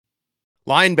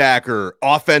Linebacker,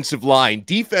 offensive line,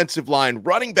 defensive line,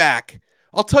 running back.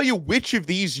 I'll tell you which of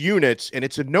these units, and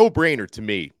it's a no-brainer to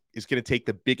me, is going to take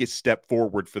the biggest step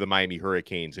forward for the Miami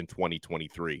Hurricanes in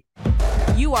 2023.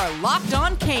 You are Locked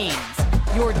On Canes,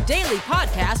 your daily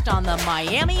podcast on the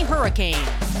Miami Hurricanes,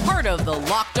 part of the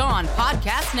Locked On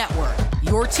Podcast Network,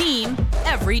 your team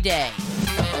every day.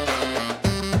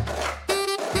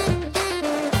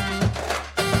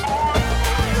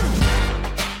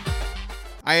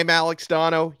 I am Alex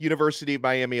Dono, University of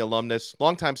Miami alumnus,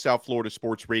 longtime South Florida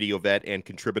sports radio vet, and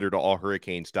contributor to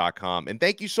allhurricanes.com. And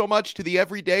thank you so much to the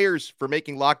everydayers for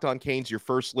making Locked On Canes your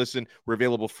first listen. We're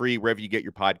available free wherever you get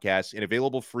your podcasts and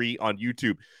available free on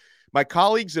YouTube. My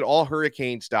colleagues at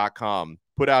allhurricanes.com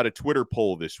put out a Twitter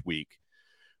poll this week.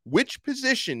 Which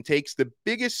position takes the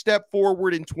biggest step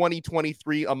forward in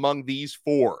 2023 among these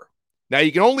four? Now,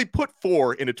 you can only put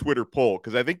four in a Twitter poll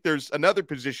because I think there's another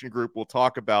position group we'll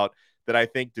talk about that I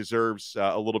think deserves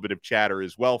a little bit of chatter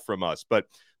as well from us. But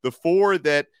the four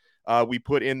that we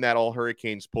put in that All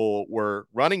Hurricanes poll were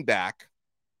running back,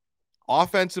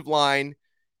 offensive line,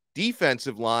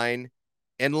 defensive line,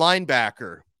 and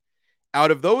linebacker.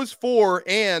 Out of those four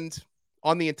and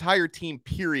on the entire team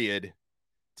period,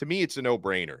 to me, it's a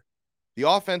no-brainer. The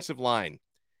offensive line.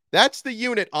 That's the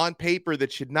unit on paper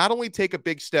that should not only take a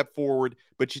big step forward,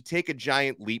 but should take a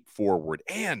giant leap forward.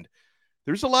 And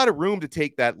there's a lot of room to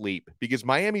take that leap because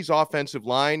Miami's offensive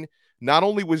line, not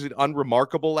only was it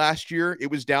unremarkable last year, it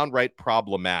was downright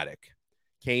problematic.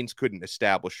 Canes couldn't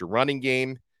establish a running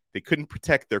game. They couldn't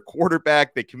protect their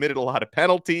quarterback. They committed a lot of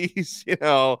penalties.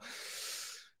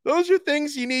 Those are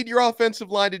things you need your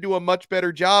offensive line to do a much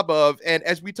better job of. And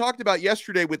as we talked about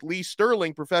yesterday with Lee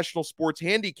Sterling, professional sports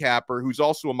handicapper, who's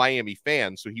also a Miami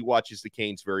fan, so he watches the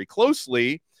Canes very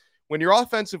closely. When your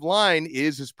offensive line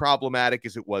is as problematic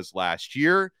as it was last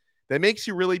year, that makes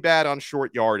you really bad on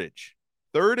short yardage.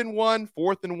 3rd and 1,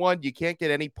 4th and 1, you can't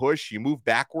get any push. You move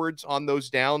backwards on those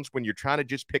downs when you're trying to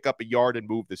just pick up a yard and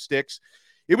move the sticks.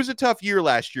 It was a tough year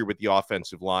last year with the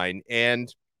offensive line,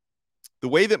 and the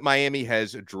way that Miami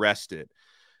has addressed it,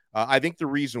 I think the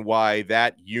reason why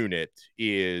that unit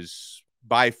is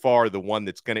by far the one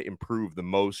that's going to improve the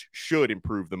most, should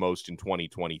improve the most in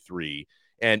 2023.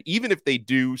 And even if they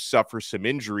do suffer some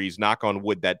injuries, knock on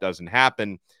wood, that doesn't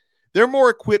happen, they're more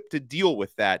equipped to deal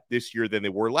with that this year than they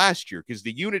were last year because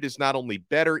the unit is not only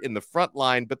better in the front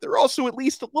line, but they're also at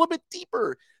least a little bit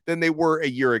deeper than they were a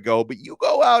year ago. But you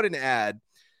go out and add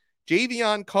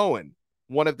Javion Cohen,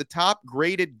 one of the top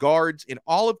graded guards in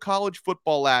all of college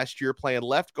football last year, playing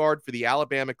left guard for the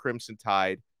Alabama Crimson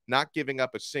Tide, not giving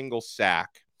up a single sack.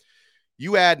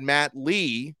 You add Matt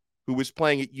Lee, who was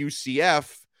playing at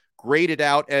UCF, graded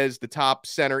out as the top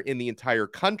center in the entire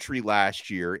country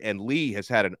last year, and Lee has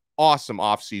had an awesome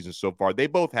offseason so far. They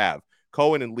both have.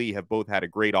 Cohen and Lee have both had a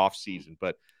great offseason,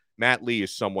 but Matt Lee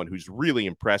is someone who's really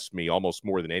impressed me almost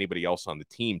more than anybody else on the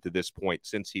team to this point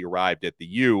since he arrived at the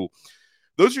U.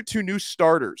 Those are two new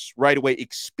starters right away,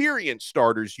 experienced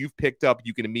starters you've picked up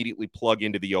you can immediately plug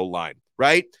into the O-line,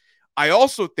 right? I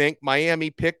also think Miami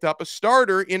picked up a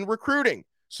starter in recruiting,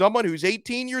 someone who's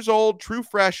 18 years old, true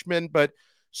freshman, but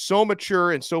so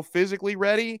mature and so physically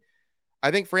ready.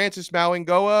 I think Francis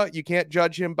Mauigoa, you can't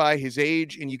judge him by his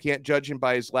age and you can't judge him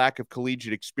by his lack of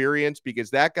collegiate experience because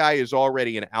that guy is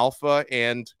already an alpha.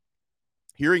 And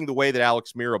hearing the way that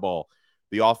Alex Mirabal,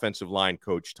 the offensive line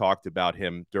coach, talked about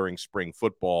him during spring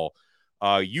football,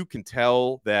 you can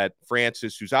tell that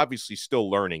Francis, who's obviously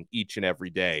still learning each and every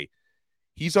day,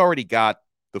 he's already got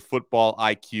the football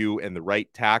IQ and the right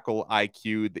tackle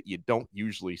IQ that you don't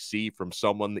usually see from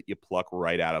someone that you pluck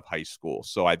right out of high school.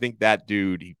 So I think that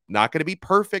dude, he's not going to be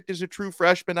perfect as a true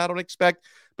freshman, I don't expect,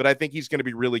 but I think he's going to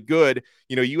be really good.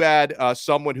 You add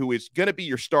someone who is going to be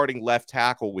your starting left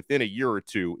tackle within a year or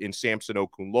two in Samson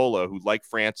Okunlola, who, like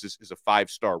Francis, is a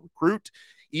 5-star recruit.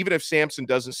 Even if Samson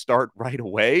doesn't start right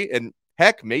away, and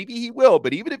heck, maybe he will,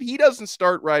 but even if he doesn't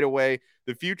start right away,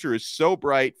 the future is so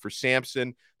bright for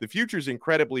Samson. The future is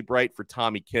incredibly bright for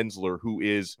Tommy Kinsler,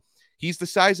 he's the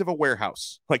size of a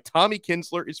warehouse. Like, Tommy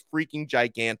Kinsler is freaking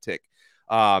gigantic.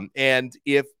 And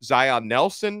if Zion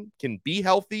Nelson can be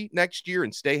healthy next year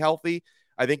and stay healthy,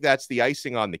 I think that's the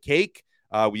icing on the cake.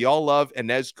 We all love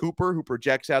Inez Cooper, who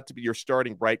projects out to be your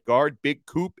starting right guard. Big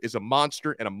Coop is a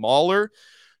monster and a mauler.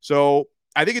 So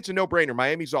I think it's a no-brainer.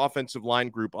 Miami's offensive line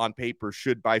group on paper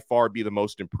should by far be the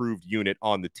most improved unit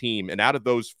on the team. And out of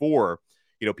those four,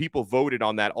 people voted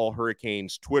on that All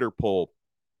Hurricanes Twitter poll.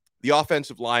 The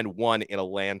offensive line won in a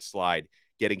landslide,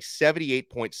 getting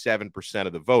 78.7%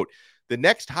 of the vote. The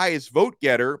next highest vote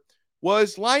getter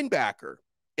was linebacker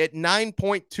at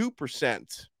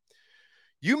 9.2%.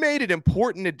 You made an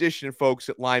important addition, folks,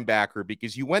 at linebacker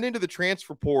because you went into the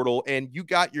transfer portal and you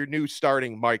got your new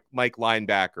starting Mike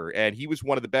linebacker, and he was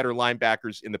one of the better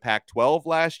linebackers in the Pac-12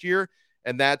 last year,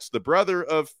 and that's the brother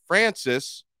of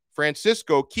Francisco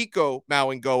Kiko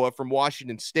Mauangoa from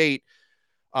Washington State.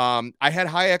 I had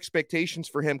high expectations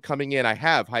for him coming in. I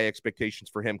have high expectations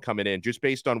for him coming in just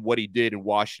based on what he did in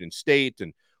Washington State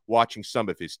and watching some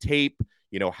of his tape.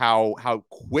 You know, how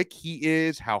quick he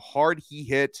is, how hard he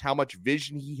hits, how much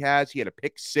vision he has. He had a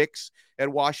pick 6 at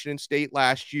Washington State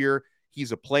last year.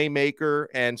 He's a playmaker.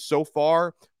 And so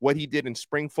far, what he did in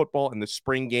spring football and the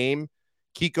spring game,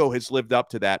 Kiko has lived up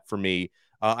to that for me.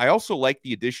 I also like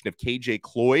the addition of KJ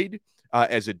Cloyd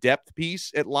as a depth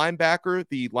piece at linebacker,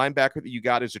 the linebacker that you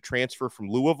got as a transfer from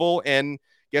Louisville. And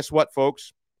guess what,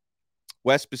 folks?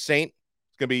 Wes Bassaint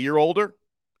is going to be a year older,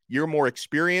 year more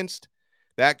experienced.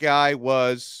 That guy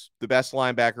was the best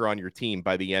linebacker on your team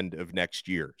by the end of next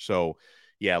year. So,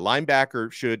 yeah,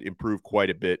 linebacker should improve quite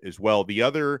a bit as well. The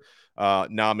other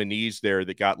nominees there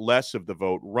that got less of the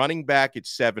vote, running back at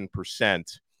 7%.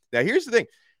 Now, here's the thing.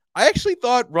 I actually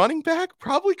thought running back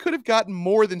probably could have gotten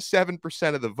more than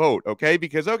 7% of the vote, okay?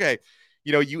 Because,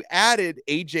 you know, you added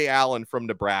A.J. Allen from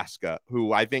Nebraska,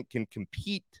 who I think can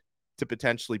compete to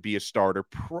potentially be a starter.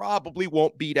 Probably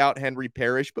won't beat out Henry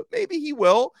Parrish, but maybe he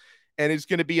will, and is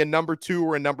going to be a number 2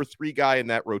 or a number 3 guy in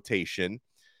that rotation.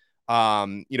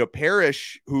 You know,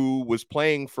 Parrish, who was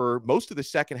playing for most of the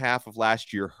second half of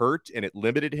last year, hurt, and it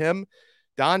limited him.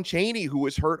 Don Chaney, who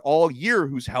was hurt all year,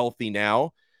 who's healthy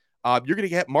now. You're going to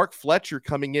get Mark Fletcher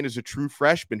coming in as a true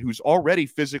freshman who's already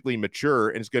physically mature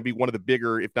and is going to be one of the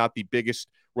bigger, if not the biggest,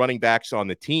 running backs on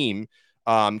the team.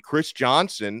 Chris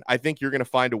Johnson, I think you're going to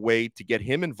find a way to get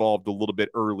him involved a little bit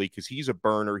early because he's a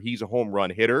burner. He's a home run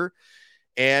hitter.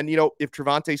 And, you know, if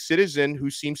Trevante Citizen, who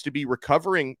seems to be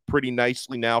recovering pretty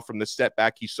nicely now from the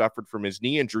setback he suffered from his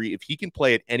knee injury, if he can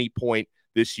play at any point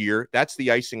this year, that's the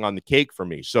icing on the cake for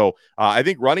me. So I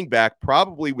think running back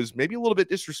probably was maybe a little bit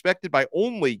disrespected by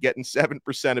only getting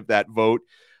 7% of that vote.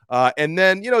 And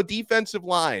then, you know, defensive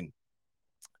line.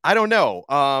 I don't know.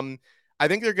 I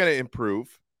think they're going to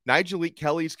improve. Nigel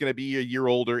Kelly's going to be a year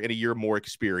older and a year more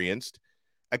experienced.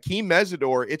 Akeem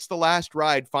Mesidor, it's the last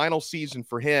ride, final season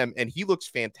for him, and he looks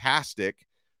fantastic.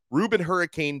 Ruben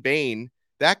Hurricane Bain,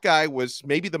 that guy was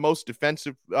maybe the most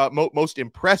most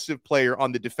impressive player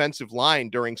on the defensive line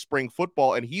during spring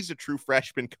football, and he's a true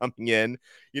freshman coming in.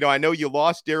 You know, I know you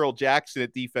lost Darrell Jackson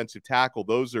at defensive tackle.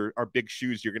 Those are big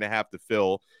shoes you're going to have to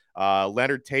fill.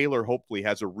 Leonard Taylor hopefully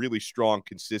has a really strong,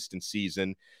 consistent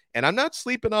season. And I'm not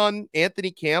sleeping on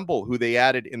Anthony Campbell, who they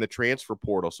added in the transfer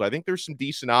portal. So I think there's some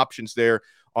decent options there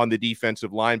on the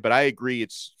defensive line. But I agree,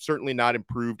 it's certainly not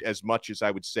improved as much as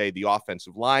I would say the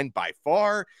offensive line by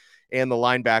far, and the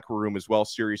linebacker room as well,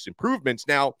 serious improvements.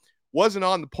 Now, wasn't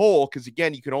on the poll because,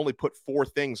 again, you can only put 4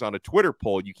 things on a Twitter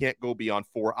poll. You can't go beyond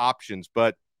 4 options.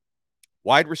 But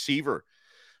wide receiver.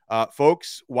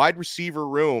 Folks, wide receiver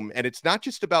room, and it's not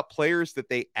just about players that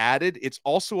they added, it's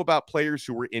also about players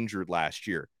who were injured last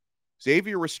year.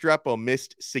 Xavier Restrepo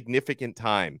missed significant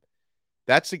time.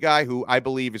 That's a guy who I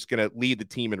believe is going to lead the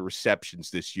team in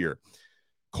receptions this year.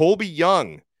 Colby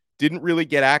Young didn't really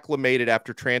get acclimated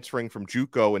after transferring from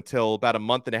JUCO until about a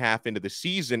month and a half into the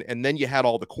season, and then you had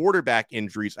all the quarterback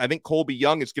injuries. I think Colby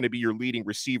Young is going to be your leading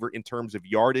receiver in terms of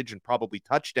yardage and probably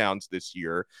touchdowns this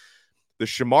year. The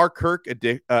Shamar Kirk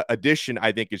addition,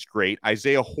 I think, is great.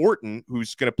 Isaiah Horton,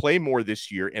 who's going to play more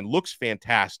this year and looks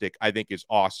fantastic, I think is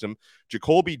awesome.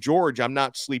 Jacoby George, I'm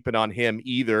not sleeping on him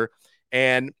either.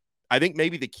 And I think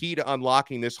maybe the key to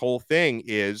unlocking this whole thing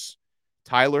is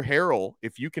Tyler Harrell.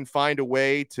 If you can find a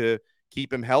way to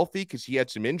keep him healthy, because he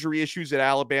had some injury issues at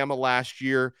Alabama last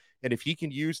year, and if he can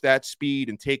use that speed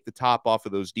and take the top off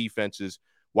of those defenses,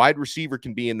 wide receiver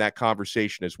can be in that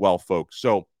conversation as well, folks.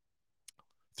 So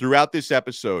throughout this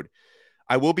episode,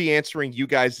 I will be answering you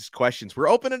guys' questions. We're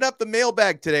opening up the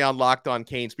mailbag today on Locked On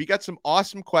Canes. We got some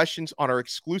awesome questions on our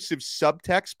exclusive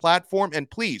Subtext platform. And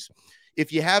please,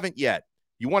 if you haven't yet,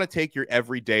 you want to take your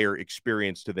everydayer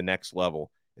experience to the next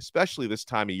level, especially this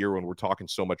time of year when we're talking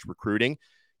so much recruiting.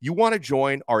 You want to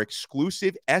join our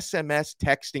exclusive SMS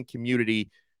texting community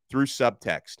through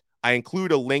Subtext. I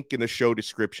include a link in the show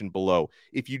description below.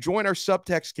 If you join our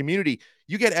Subtext community,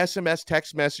 you get SMS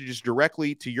text messages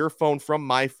directly to your phone from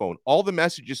my phone. All the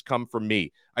messages come from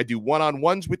me. I do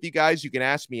one-on-ones with you guys. You can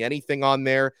ask me anything on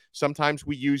there. Sometimes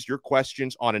we use your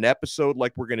questions on an episode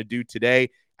like we're going to do today.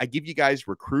 I give you guys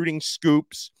recruiting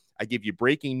scoops. I give you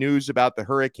breaking news about the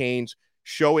Hurricanes.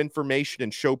 show information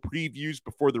and show previews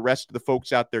before the rest of the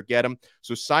folks out there get them.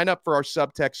 So sign up for our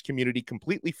subtext community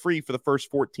completely free for the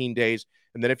first 14 days.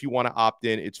 And then if you want to opt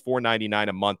in, it's $4.99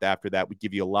 a month after that. We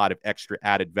give you a lot of extra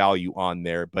added value on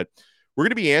there. But we're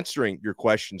going to be answering your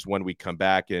questions when we come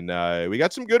back. And we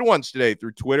got some good ones today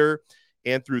through Twitter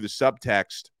and through the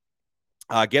subtext.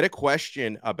 Get a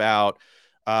question about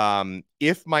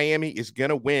if Miami is going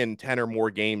to win 10 or more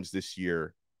games this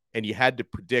year, and you had to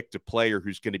predict a player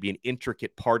who's going to be an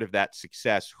intricate part of that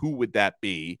success, who would that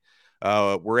be?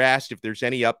 We're asked if there's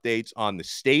any updates on the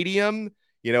stadium.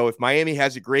 You know, if Miami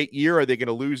has a great year, are they going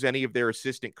to lose any of their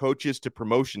assistant coaches to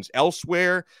promotions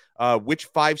elsewhere? Which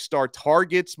five-star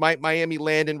targets might Miami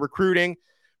land in recruiting?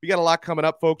 We got a lot coming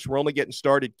up, folks. We're only getting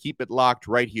started. Keep it locked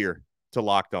right here to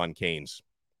Locked On Canes.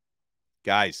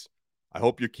 Guys, I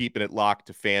hope you're keeping it locked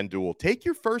to FanDuel. Take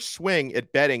your first swing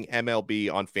at betting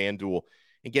MLB on FanDuel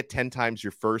and get 10 times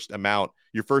your first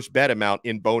bet amount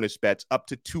in bonus bets up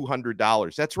to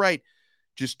 $200. That's right.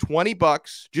 Just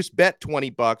 $20. Just bet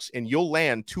 $20 and you'll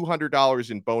land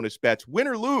 $200 in bonus bets. Win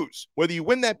or lose. Whether you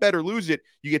win that bet or lose it,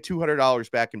 you get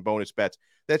 $200 back in bonus bets.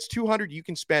 That's $200 you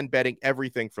can spend betting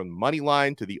everything from the money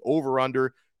line to the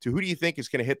over-under to who do you think is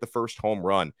going to hit the first home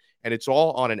run. And it's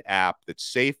all on an app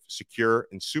that's safe, secure,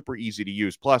 and super easy to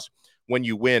use. Plus, when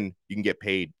you win, you can get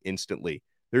paid instantly.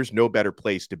 There's no better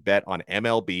place to bet on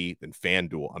MLB than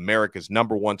FanDuel, America's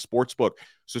 #1 sportsbook.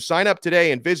 So sign up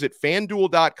today and visit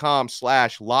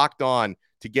FanDuel.com/lockedon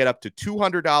to get up to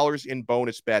 $200 in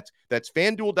bonus bets. That's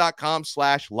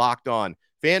FanDuel.com/lockedon.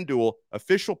 FanDuel,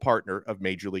 official partner of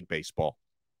Major League Baseball.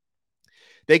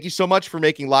 Thank you so much for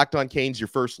making Locked On Canes your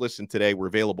first listen today. We're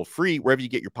available free wherever you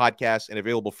get your podcasts and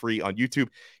available free on YouTube.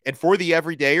 And for the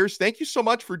everydayers, thank you so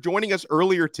much for joining us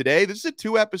earlier today. This is a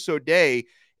 2-episode day,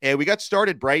 and we got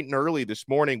started bright and early this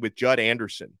morning with Judd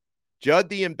Anderson. Judd,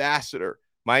 the ambassador,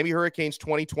 Miami Hurricanes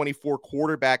 2024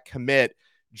 quarterback commit,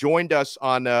 joined us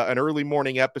on an early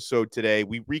morning episode today.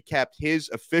 We recapped his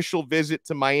official visit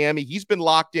to Miami. He's been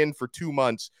locked in for 2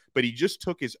 months, but he just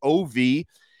took his OV.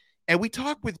 And we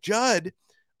talked with Judd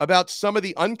about some of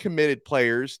the uncommitted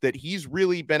players that he's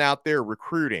really been out there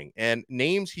recruiting. And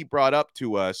names he brought up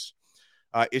to us,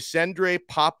 Isendre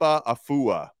Papa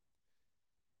Afua.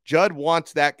 Judd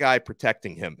wants that guy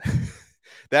protecting him.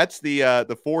 That's the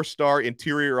 4-star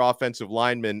interior offensive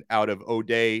lineman out of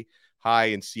O'Dea High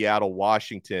in Seattle,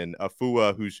 Washington.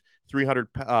 Afua, who's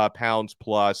 300 pounds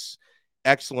plus,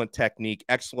 excellent technique,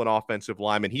 excellent offensive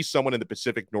lineman. He's someone in the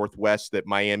Pacific Northwest that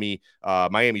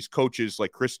Miami's coaches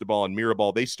like Cristobal and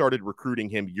Mirabal, they started recruiting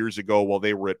him years ago while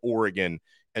they were at Oregon,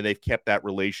 and they've kept that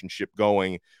relationship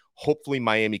going. Hopefully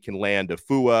Miami can land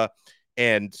Afua.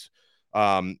 And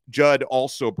Judd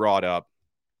also brought up,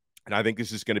 and I think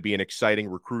this is going to be an exciting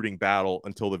recruiting battle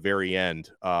until the very end,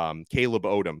 Caleb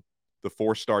Odom, the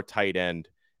 4-star tight end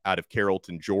out of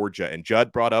Carrollton, Georgia. And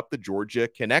Judd brought up the Georgia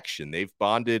connection. They've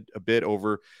bonded a bit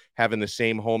over having the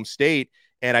same home state.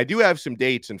 And I do have some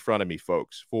dates in front of me,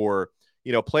 folks, for,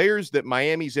 players that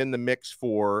Miami's in the mix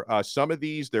for. Some of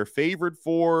these they're favored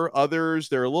for, others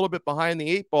they're a little bit behind the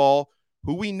 8 ball,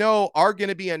 who we know are going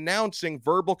to be announcing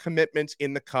verbal commitments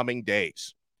in the coming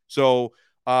days. So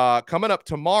coming up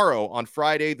tomorrow on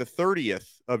Friday, the 30th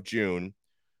of June,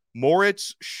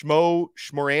 Moritz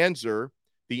Schmoranzer,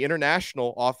 the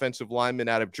international offensive lineman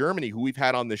out of Germany, who we've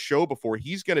had on the show before,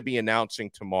 he's going to be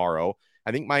announcing tomorrow.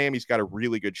 I think Miami's got a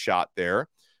really good shot there.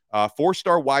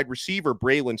 4-star wide receiver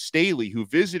Braylon Staley, who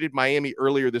visited Miami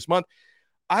earlier this month.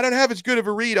 I don't have as good of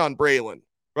a read on Braylon,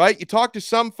 right? You talk to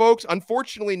some folks.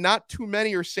 Unfortunately, not too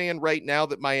many are saying right now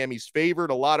that Miami's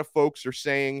favored. A lot of folks are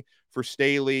saying for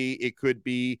Staley, it could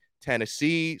be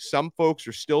Tennessee. Some folks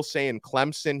are still saying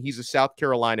Clemson. He's a South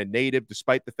Carolina native,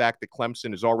 despite the fact that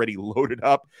Clemson is already loaded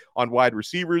up on wide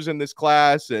receivers in this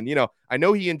class. And, I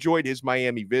know he enjoyed his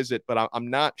Miami visit, but I'm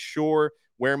not sure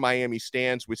where Miami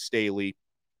stands with Staley.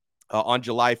 On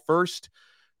July 1st,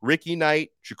 Ricky Knight,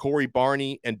 Ja'Cory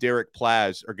Barney, and Derek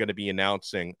Plaz are going to be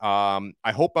announcing. I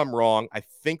hope I'm wrong. I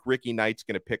think Ricky Knight's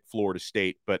going to pick Florida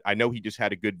State, but I know he just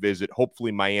had a good visit.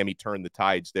 Hopefully Miami turned the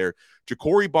tides there.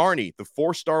 Ja'Cory Barney, the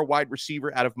 4-star wide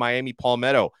receiver out of Miami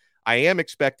Palmetto. I am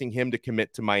expecting him to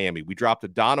commit to Miami. We dropped a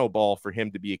Dono ball for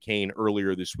him to be a Cane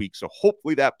earlier this week, so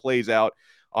hopefully that plays out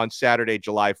on Saturday,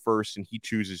 July 1st, and he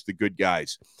chooses the good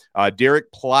guys. Derek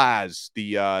Plaz,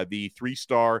 the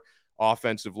 3-star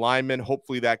offensive lineman.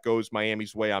 Hopefully that goes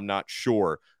Miami's way. I'm not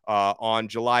sure. On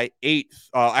July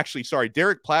 8th,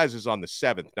 Derek Plaz is on the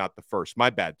 7th, not the 1st.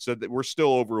 My bad. So we're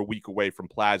still over a week away from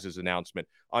Plaz's announcement.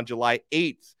 On July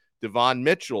 8th, Devon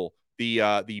Mitchell,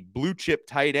 the blue chip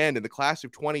tight end in the class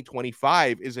of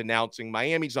 2025, is announcing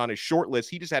Miami's on his short list.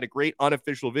 He just had a great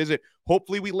unofficial visit.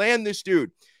 Hopefully we land this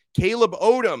dude. Caleb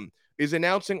Odom is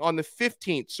announcing on the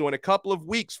 15th. So in a couple of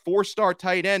weeks, 4-star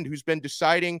tight end who's been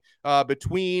deciding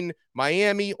between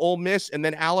Miami, Ole Miss, and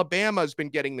then Alabama has been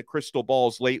getting the crystal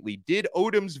balls lately. Did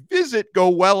Odom's visit go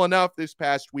well enough this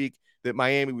past week that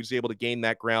Miami was able to gain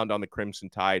that ground on the Crimson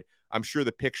Tide? I'm sure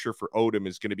the picture for Odom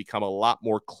is going to become a lot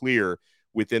more clear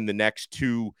within the next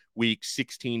 2 weeks,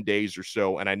 16 days or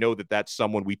so. And I know that that's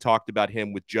someone, we talked about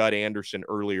him with Judd Anderson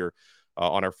earlier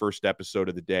on our first episode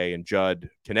of the day, and Judd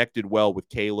connected well with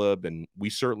Caleb, and we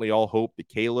certainly all hope that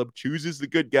Caleb chooses the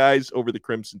good guys over the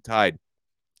Crimson Tide.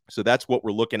 So that's what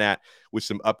we're looking at with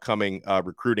some upcoming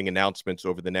recruiting announcements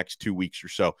over the next 2 weeks or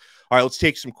so. All right, let's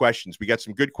take some questions. We got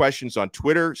some good questions on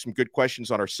Twitter, some good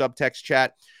questions on our subtext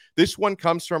chat. This one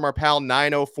comes from our pal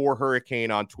 904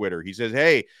 Hurricane on Twitter. He says,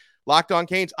 hey, Locked On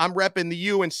Canes, I'm repping the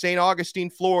U in St. Augustine,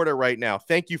 Florida right now.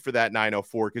 Thank you for that,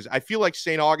 904, because I feel like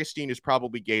St. Augustine is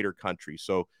probably Gator country.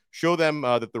 So show them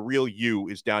that the real U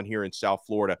is down here in South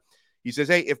Florida. He says,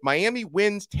 hey, if Miami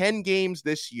wins 10 games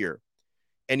this year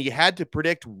and you had to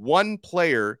predict one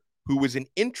player who was an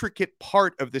intricate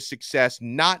part of the success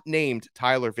not named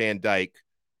Tyler Van Dyke,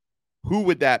 who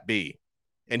would that be?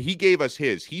 And he gave us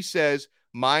his. He says,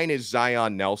 mine is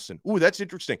Zion Nelson. Ooh, that's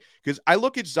interesting, because I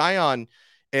look at Zion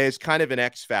as kind of an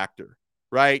X factor,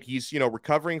 right? He's,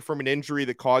 recovering from an injury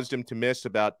that caused him to miss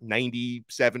about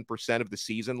 97% of the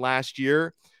season last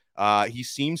year. He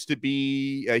seems to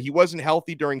be, he wasn't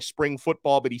healthy during spring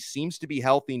football, but he seems to be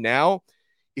healthy now.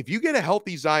 If you get a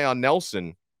healthy Zion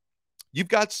Nelson, you've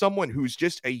got someone who's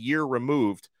just a year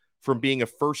removed from being a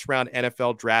first-round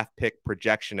NFL draft pick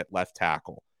projection at left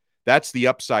tackle. That's the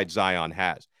upside Zion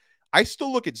has. I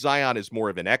still look at Zion as more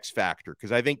of an X factor,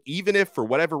 because I think even if for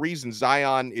whatever reason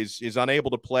Zion is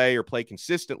unable to play or play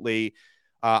consistently,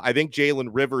 I think Jalen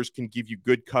Rivers can give you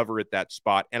good cover at that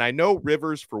spot. And I know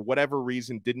Rivers, for whatever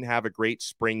reason, didn't have a great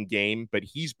spring game, but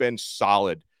he's been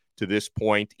solid to this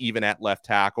point, even at left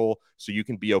tackle, so you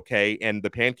can be okay. And the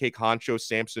pancake honcho,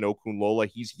 Samson Okunlola,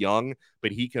 he's young,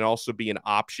 but he can also be an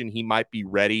option. He might be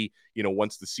ready,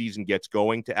 once the season gets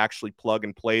going, to actually plug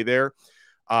and play there.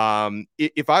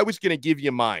 If I was going to give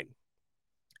you mine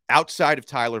outside of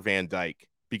Tyler Van Dyke,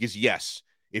 because yes,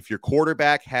 if your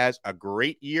quarterback has a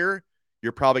great year,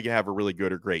 you're probably going to have a really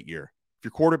good or great year. If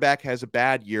your quarterback has a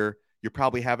bad year, you're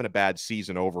probably having a bad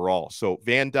season overall. So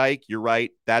Van Dyke, you're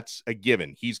right. That's a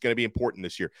given. He's going to be important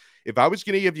this year. If I was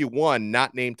going to give you one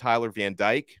not named Tyler Van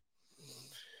Dyke,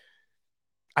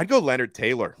 I'd go Leonard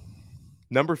Taylor,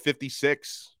 number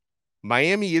 56.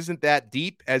 Miami isn't that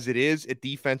deep as it is at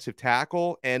defensive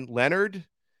tackle. And Leonard,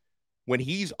 when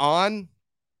he's on,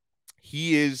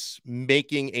 he is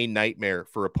making a nightmare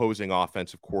for opposing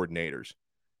offensive coordinators,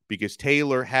 because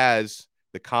Taylor has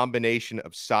the combination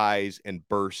of size and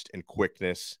burst and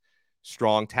quickness,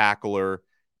 strong tackler,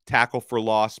 tackle for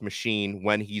loss machine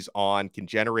when he's on, can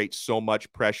generate so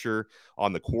much pressure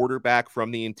on the quarterback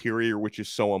from the interior, which is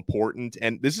so important.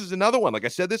 And this is another one. Like I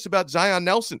said this about Zion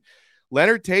Nelson.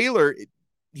 Leonard Taylor,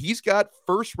 he's got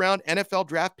first-round NFL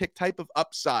draft pick type of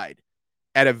upside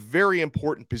at a very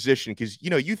important position, because,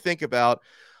 you think about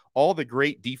all the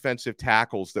great defensive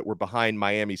tackles that were behind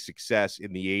Miami's success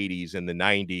in the 80s and the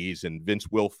 90s and Vince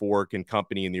Wilfork and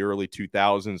company in the early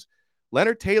 2000s.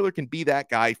 Leonard Taylor can be that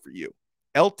guy for you.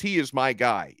 LT is my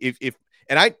guy.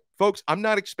 Folks, I'm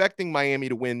not expecting Miami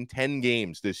to win 10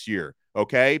 games this year,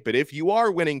 okay? But if you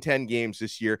are winning 10 games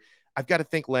this year, I've got to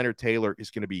think Leonard Taylor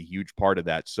is going to be a huge part of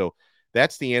that. So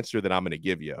that's the answer that I'm going to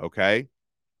give you, okay?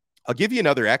 I'll give you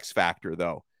another X factor,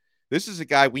 though. This is a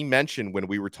guy we mentioned when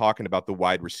we were talking about the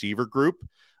wide receiver group.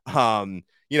 I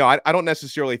don't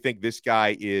necessarily think this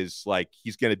guy is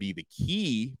he's going to be the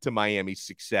key to Miami's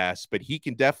success, but he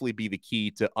can definitely be the key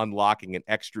to unlocking an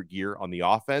extra gear on the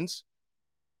offense.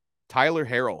 Tyler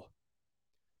Harrell.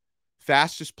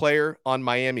 Fastest player on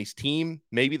Miami's team,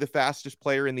 maybe the fastest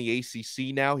player in the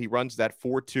ACC now. He runs that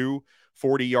 4.2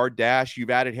 40-yard dash. You've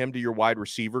added him to your wide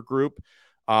receiver group.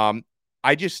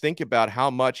 I just think about how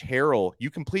much Harrell,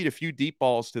 you complete a few deep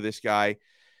balls to this guy,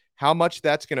 how much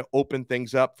that's going to open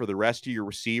things up for the rest of your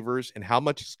receivers and how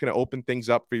much it's going to open things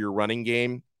up for your running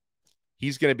game.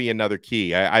 He's going to be another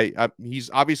key. He's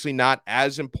obviously not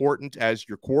as important as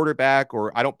your quarterback,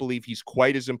 or I don't believe he's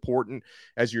quite as important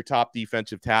as your top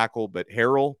defensive tackle, but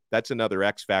Harrell, that's another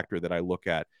X factor that I look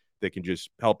at that can just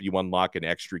help you unlock an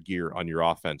extra gear on your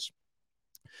offense.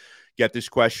 Get this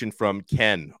question from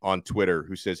Ken on Twitter,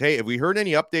 who says, hey, have we heard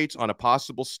any updates on a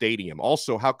possible stadium?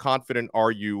 Also, how confident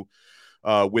are you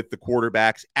with the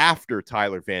quarterbacks after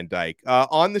Tyler Van Dyke?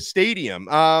 On the stadium,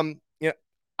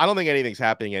 I don't think anything's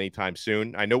happening anytime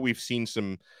soon. I know we've seen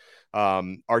some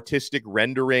artistic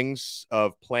renderings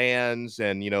of plans,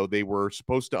 and they were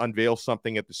supposed to unveil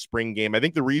something at the spring game. I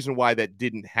think the reason why that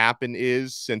didn't happen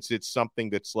is since it's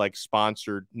something that's like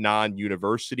sponsored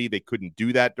non-university, they couldn't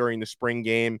do that during the spring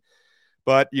game.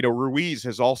 But Ruiz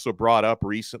has also brought up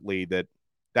recently that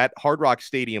Hard Rock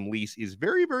Stadium lease is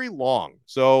very, very long.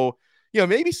 So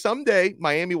maybe someday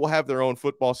Miami will have their own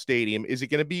football stadium. Is it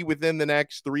going to be within the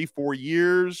next 3-4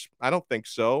 years? I don't think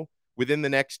so. Within the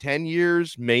next 10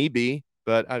 years, maybe,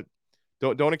 but I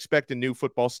don't expect a new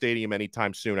football stadium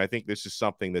anytime soon. I think this is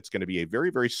something that's going to be a very,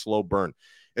 very slow burn.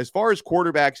 As far as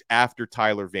quarterbacks after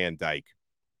Tyler Van Dyke,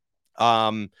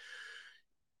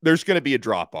 there's going to be a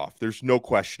drop-off. There's no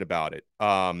question about it.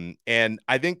 And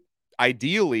I think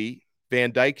ideally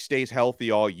Van Dyke stays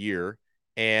healthy all year.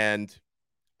 And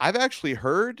I've actually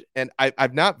heard, and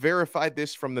I've not verified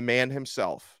this from the man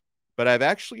himself, but I've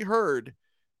actually heard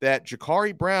that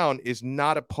Ja'Carri Brown is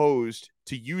not opposed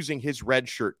to using his red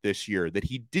shirt this year that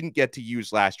he didn't get to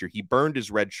use last year. He burned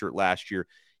his red shirt last year.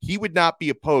 He would not be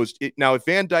opposed. Now, if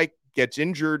Van Dyke gets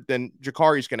injured, then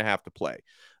Ja'Carri's going to have to play.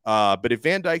 But if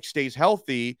Van Dyke stays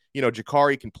healthy,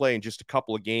 Ja'Carri can play in just a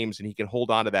couple of games and he can hold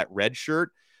on to that red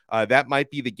shirt. That might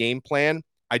be the game plan.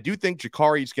 I do think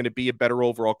Ja'Carri is going to be a better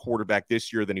overall quarterback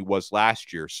this year than he was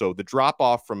last year. So the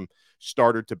drop-off from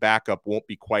starter to backup won't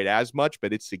be quite as much,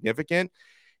 but it's significant.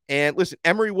 And listen,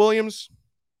 Emory Williams,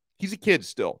 he's a kid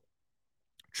still,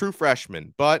 true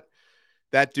freshman, but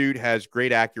that dude has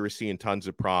great accuracy and tons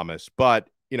of promise. But,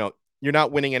 you're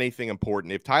not winning anything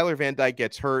important. If Tyler Van Dyke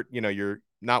gets hurt, you're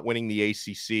not winning the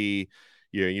ACC.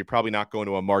 You're probably not going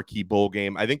to a marquee bowl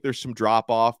game. I think there's some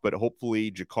drop-off, but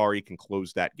hopefully Ja'Carri can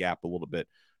close that gap a little bit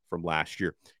from last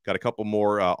year. Got a couple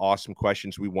more awesome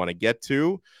questions we want to get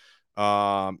to.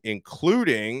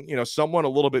 Including, someone a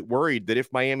little bit worried that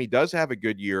if Miami does have a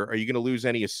good year, are you going to lose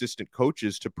any assistant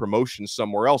coaches to promotion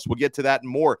somewhere else? We'll get to that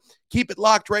and more. Keep it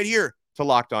locked right here to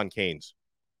Locked On Canes.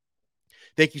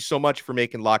 Thank you so much for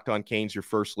making Locked On Canes your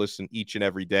first listen each and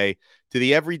every day. To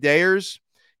the everydayers,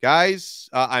 guys,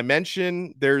 I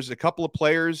mentioned there's a couple of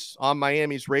players on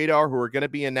Miami's radar who are going to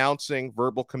be announcing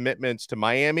verbal commitments to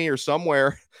Miami or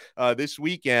somewhere this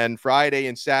weekend, Friday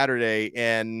and Saturday.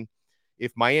 And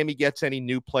if Miami gets any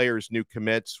new players, new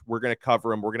commits, we're going to cover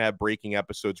them. We're going to have breaking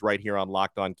episodes right here on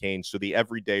Locked On Canes. So the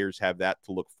everydayers have that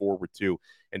to look forward to.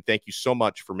 And thank you so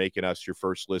much for making us your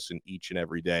first listen each and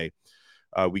every day.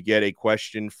 We get a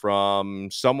question from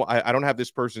someone, I don't have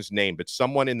this person's name, but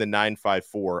someone in the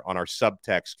 954 on our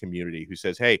subtext community who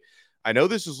says, hey, I know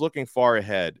this is looking far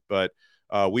ahead, but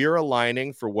we are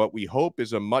aligning for what we hope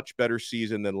is a much better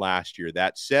season than last year.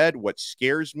 That said, what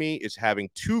scares me is having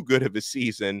too good of a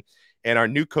season and our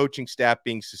new coaching staff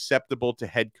being susceptible to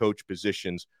head coach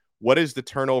positions. What is the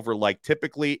turnover like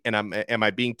typically? And am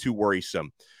I being too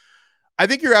worrisome? I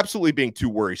think you're absolutely being too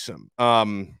worrisome.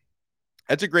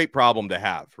 That's a great problem to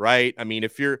have, right? I mean,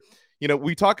 if you're,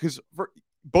 we talk because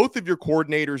both of your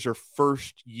coordinators are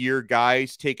first year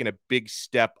guys taking a big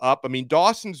step up. I mean,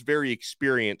 Dawson's very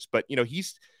experienced, but,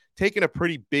 he's taken a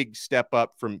pretty big step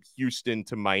up from Houston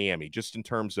to Miami, just in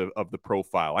terms of the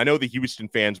profile. I know the Houston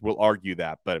fans will argue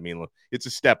that, but I mean, look, it's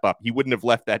a step up. He wouldn't have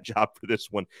left that job for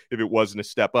this one if it wasn't a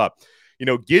step up.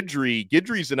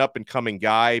 Guidry's an up-and-coming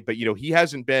guy, but, he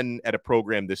hasn't been at a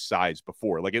program this size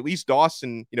before. Like, at least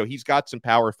Dawson, he's got some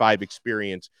Power 5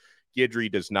 experience. Guidry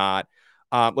does not.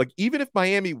 Even if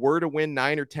Miami were to win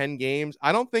 9 or 10 games,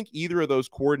 I don't think either of those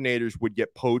coordinators would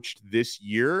get poached this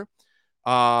year.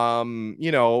 What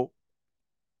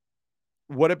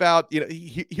about,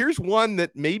 here's one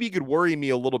that maybe could worry me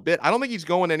a little bit. I don't think he's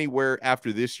going anywhere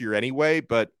after this year anyway,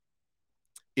 but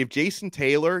if Jason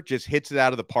Taylor just hits it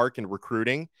out of the park in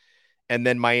recruiting, and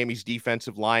then Miami's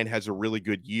defensive line has a really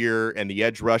good year and the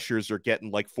edge rushers are getting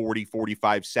like 40,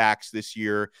 45 sacks this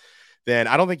year, then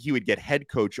I don't think he would get head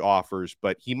coach offers,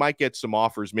 but he might get some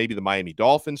offers. Maybe the Miami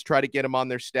Dolphins try to get him on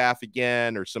their staff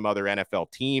again, or some other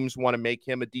NFL teams want to make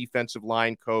him a defensive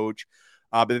line coach.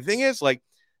 But the thing is,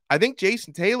 I think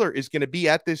Jason Taylor is going to be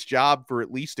at this job for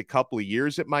at least a couple of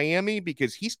years at Miami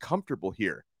because he's comfortable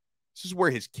here. This is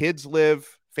where his kids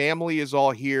live. Family is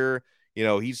all here.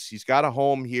 He's got a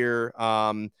home here.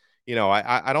 I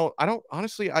don't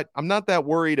honestly, I'm not that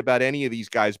worried about any of these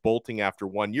guys bolting after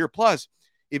 1 year. Plus,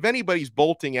 if anybody's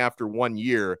bolting after 1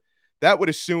 year, that would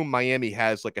assume Miami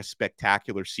has like a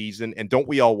spectacular season. And don't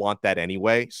we all want that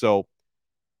anyway? So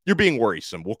you're being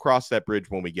worrisome. We'll cross that bridge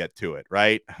when we get to it,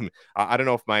 right? I don't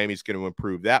know if Miami's going to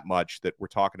improve that much that we're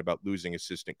talking about losing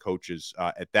assistant coaches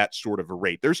at that sort of a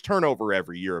rate. There's turnover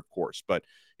every year, of course, but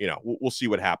we'll see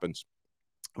what happens.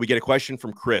 We get a question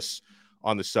from Chris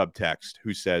on the subtext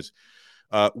who says,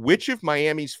 which of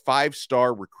Miami's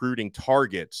 5-star recruiting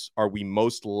targets are we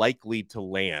most likely to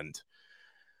land?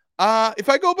 If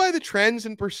I go by the trends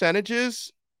and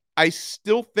percentages, I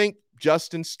still think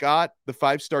Justin Scott, the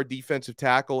 5-star defensive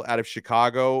tackle out of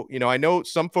Chicago, I know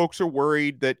some folks are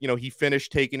worried that, he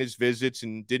finished taking his visits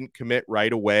and didn't commit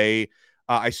right away.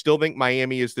 I still think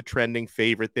Miami is the trending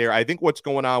favorite there. I think what's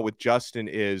going on with Justin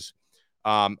is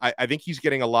I think he's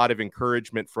getting a lot of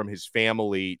encouragement from his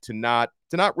family to not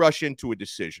rush into a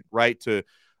decision, right?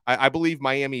 I believe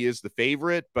Miami is the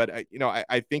favorite, but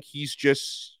I think he's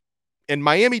just, and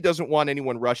Miami doesn't want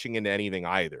anyone rushing into anything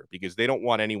either, because they don't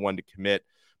want anyone to commit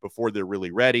before they're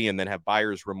really ready and then have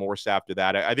buyer's remorse after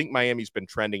that. I think Miami's been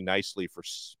trending nicely for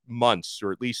months,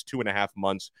 or at least 2.5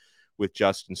 months with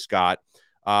Justin Scott.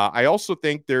 I also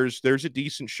think there's a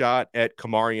decent shot at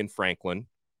Kamarian Franklin,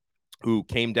 who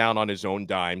came down on his own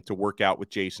dime to work out with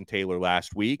Jason Taylor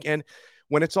last week. And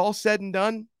when it's all said and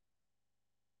done,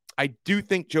 I do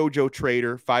think JoJo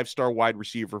Trader, 5-star wide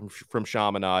receiver from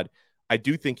Chaminade, I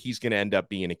do think he's going to end up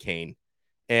being a Cane.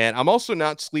 And I'm also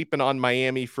not sleeping on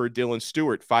Miami for Dylan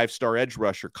Stewart, 5-star edge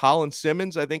rusher. Colin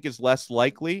Simmons, I think, is less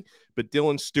likely, but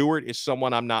Dylan Stewart is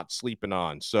someone I'm not sleeping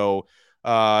on. So, if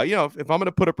I'm going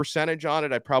to put a percentage on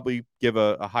it, I'd probably give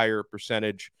a higher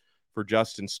percentage for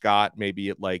Justin Scott, maybe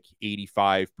at like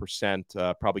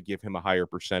 85%, probably give him a higher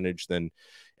percentage than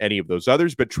any of those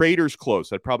others. But Trader's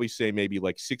close. I'd probably say maybe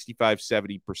like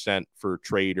 65-70% for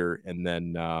Trader. And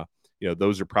then,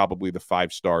 those are probably the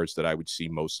 5 stars that I would see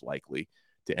most likely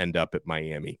to end up at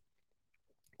Miami.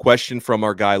 Question from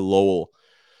our guy Lowell.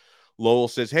 Lowell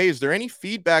says, hey, is there any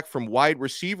feedback from wide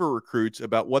receiver recruits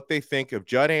about what they think of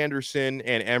Judd Anderson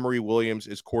and Emory Williams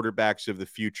as quarterbacks of the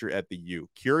future at the U?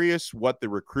 Curious what the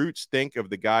recruits think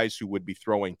of the guys who would be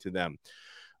throwing to them.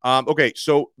 Okay,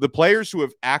 so the players who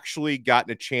have actually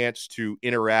gotten a chance to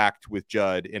interact with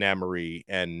Judd and Emory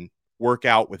and work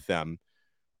out with them,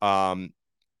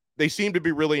 they seem to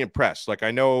be really impressed. Like, I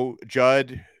know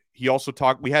Judd,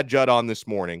 we had Judd on this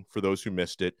morning for those who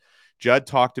missed it. Judd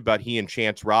talked about he and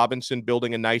Chance Robinson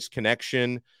building a nice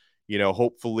connection.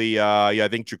 Hopefully, I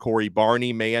think Ja'Cory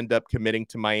Barney may end up committing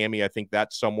to Miami. I think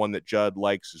that's someone that Judd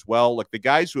likes as well. Like, the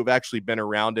guys who have actually been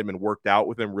around him and worked out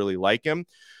with him really like him.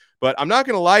 But I'm not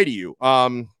going to lie to you.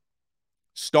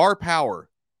 Star power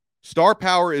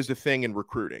is a thing in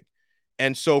recruiting.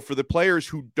 And so for the players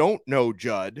who don't know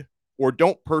Judd or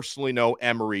don't personally know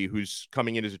Emory, who's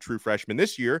coming in as a true freshman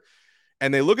this year,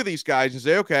 and they look at these guys and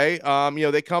say, okay,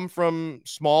 they come from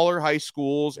smaller high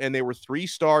schools and they were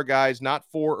 3-star guys, not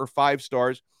 4 or 5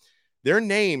 stars. Their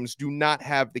names do not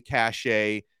have the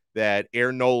cachet that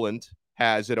Air Noland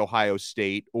has at Ohio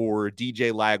State or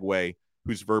DJ Lagway,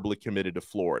 who's verbally committed to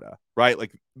Florida, right?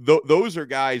 Like those are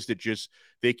guys that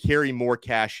they carry more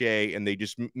cachet and they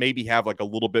just maybe have like a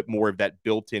little bit more of that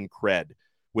built-in cred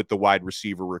with the wide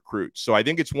receiver recruits. So I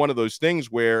think it's one of those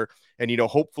things where, and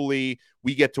hopefully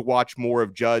we get to watch more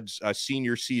of Judd's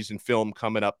senior season film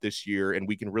coming up this year, and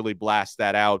we can really blast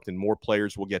that out and more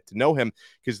players will get to know him,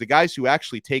 because the guys who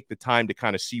actually take the time to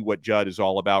kind of see what Judd is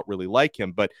all about really like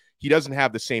him, but he doesn't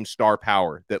have the same star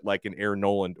power that like an Air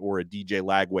Noland or a DJ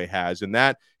Lagway has. And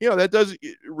that,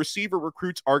 receiver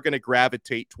recruits are going to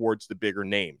gravitate towards the bigger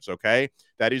names. Okay.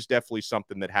 That is definitely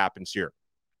something that happens here.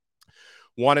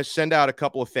 Want to send out a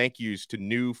couple of thank yous to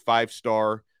new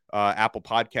 5-star Apple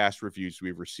Podcast reviews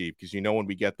we've received, because when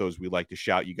we get those, we like to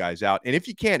shout you guys out. And if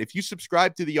you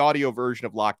subscribe to the audio version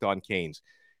of Locked On Canes,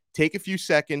 take a few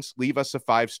seconds, leave us a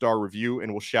 5-star review,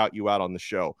 and we'll shout you out on the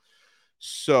show.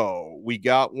 So we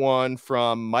got one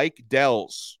from Mike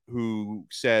Dells, who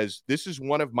says, this is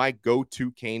one of my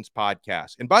go-to Canes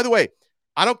podcasts. And by the way,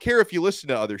 I don't care if you listen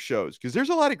to other shows, because there's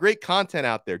a lot of great content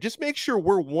out there. Just make sure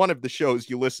we're one of the shows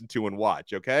you listen to and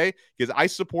watch, okay? Because I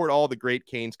support all the great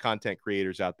Canes content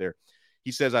creators out there.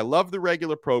 He says, I love the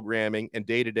regular programming and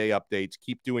day-to-day updates.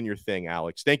 Keep doing your thing,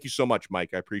 Alex. Thank you so much,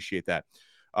 Mike. I appreciate that.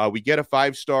 We get a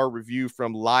 5-star review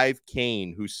from Live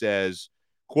Kane, who says,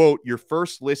 quote, your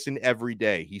first listen every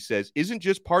day. He says, isn't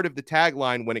just part of the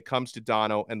tagline when it comes to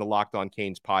Dono and the Locked On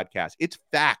Canes podcast. It's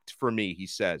fact for me, he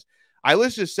says. I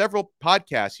listen to several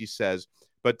podcasts, he says,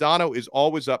 but Dono is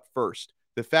always up first.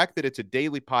 The fact that it's a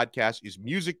daily podcast is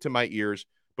music to my ears,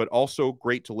 but also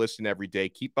great to listen every day.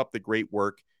 Keep up the great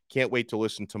work. Can't wait to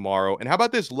listen tomorrow. And how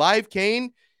about this? Live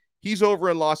Kane, he's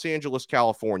over in Los Angeles,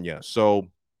 California. So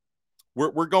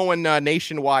we're going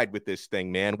nationwide with this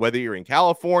thing, man, whether you're in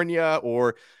California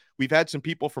or we've had some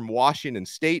people from Washington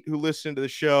State who listen to the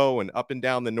show and up and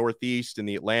down the Northeast and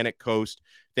the Atlantic coast.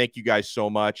 Thank you guys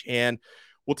so much. And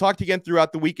we'll talk to you again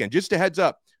throughout the weekend. Just a heads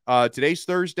up, Today's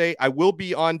Thursday. I will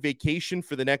be on vacation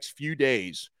for the next few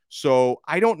days. So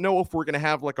I don't know if we're going to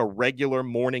have like a regular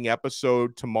morning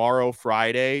episode tomorrow,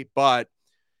 Friday, but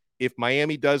if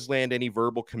Miami does land any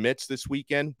verbal commits this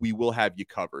weekend, we will have you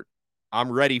covered. I'm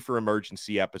ready for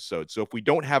emergency episodes. So if we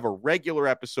don't have a regular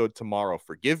episode tomorrow,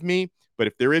 forgive me. But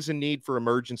if there is a need for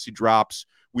emergency drops,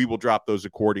 we will drop those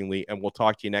accordingly. And we'll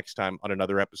talk to you next time on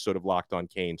another episode of Locked On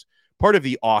Canes, part of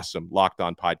the awesome Locked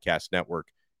On Podcast Network.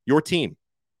 Your team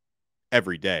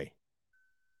every day.